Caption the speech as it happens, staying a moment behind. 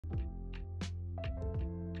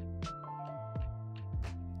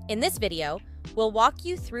In this video, we'll walk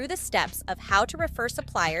you through the steps of how to refer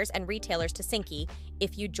suppliers and retailers to Syncee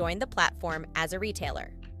if you join the platform as a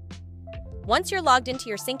retailer. Once you're logged into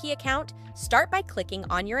your Syncee account, start by clicking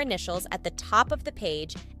on your initials at the top of the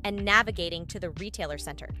page and navigating to the Retailer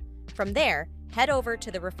Center. From there, head over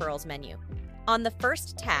to the Referrals menu. On the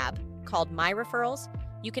first tab, called My Referrals,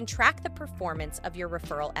 you can track the performance of your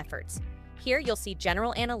referral efforts. Here you'll see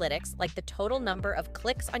general analytics like the total number of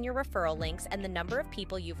clicks on your referral links and the number of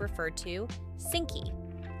people you've referred to Syncee.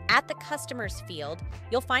 At the Customers field,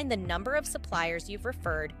 you'll find the number of suppliers you've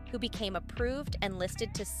referred who became approved and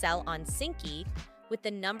listed to sell on Syncee, with the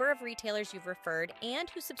number of retailers you've referred and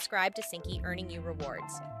who subscribe to Syncee earning you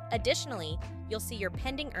rewards. Additionally, you'll see your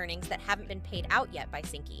pending earnings that haven't been paid out yet by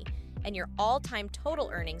Syncee and your all-time total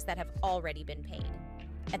earnings that have already been paid.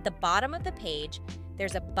 At the bottom of the page,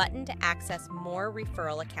 there's a button to access more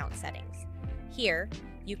referral account settings. Here,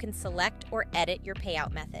 you can select or edit your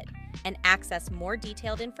payout method and access more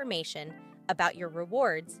detailed information about your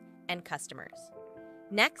rewards and customers.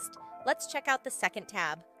 Next, let's check out the second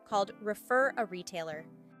tab called Refer a Retailer.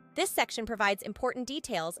 This section provides important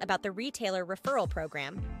details about the retailer referral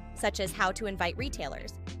program, such as how to invite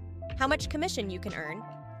retailers, how much commission you can earn,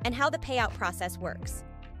 and how the payout process works.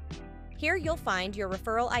 Here you'll find your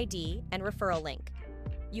referral ID and referral link.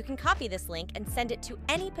 You can copy this link and send it to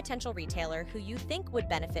any potential retailer who you think would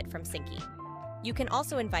benefit from Syncee. You can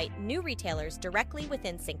also invite new retailers directly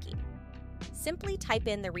within Syncee. Simply type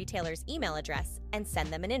in the retailer's email address and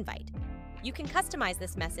send them an invite. You can customize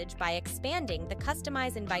this message by expanding the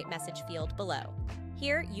Customize Invite message field below.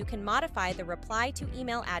 Here you can modify the reply to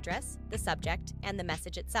email address, the subject, and the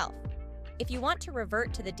message itself. If you want to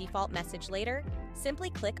revert to the default message later, simply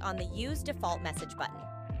click on the Use Default Message button.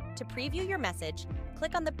 To preview your message,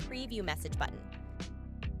 click on the Preview Message button.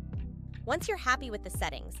 Once you're happy with the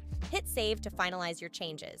settings, hit Save to finalize your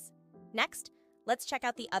changes. Next, let's check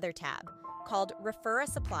out the other tab, called Refer a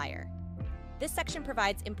Supplier. This section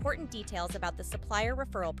provides important details about the supplier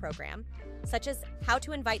referral program, such as how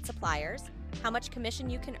to invite suppliers, how much commission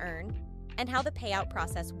you can earn, and how the payout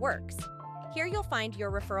process works. Here you'll find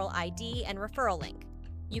your referral ID and referral link.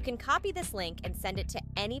 You can copy this link and send it to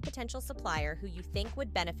any potential supplier who you think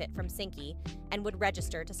would benefit from Syncee and would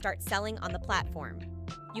register to start selling on the platform.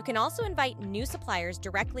 You can also invite new suppliers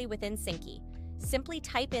directly within Syncee. Simply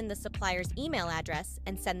type in the supplier's email address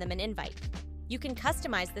and send them an invite. You can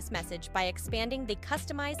customize this message by expanding the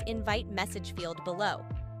Customize Invite message field below.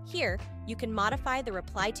 Here, you can modify the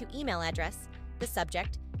reply to email address, the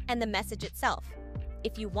subject, and the message itself.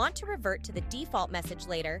 If you want to revert to the default message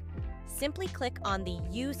later, simply click on the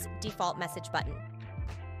Use Default Message button.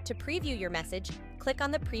 To preview your message, click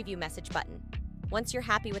on the Preview Message button. Once you're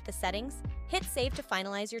happy with the settings, hit Save to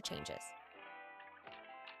finalize your changes.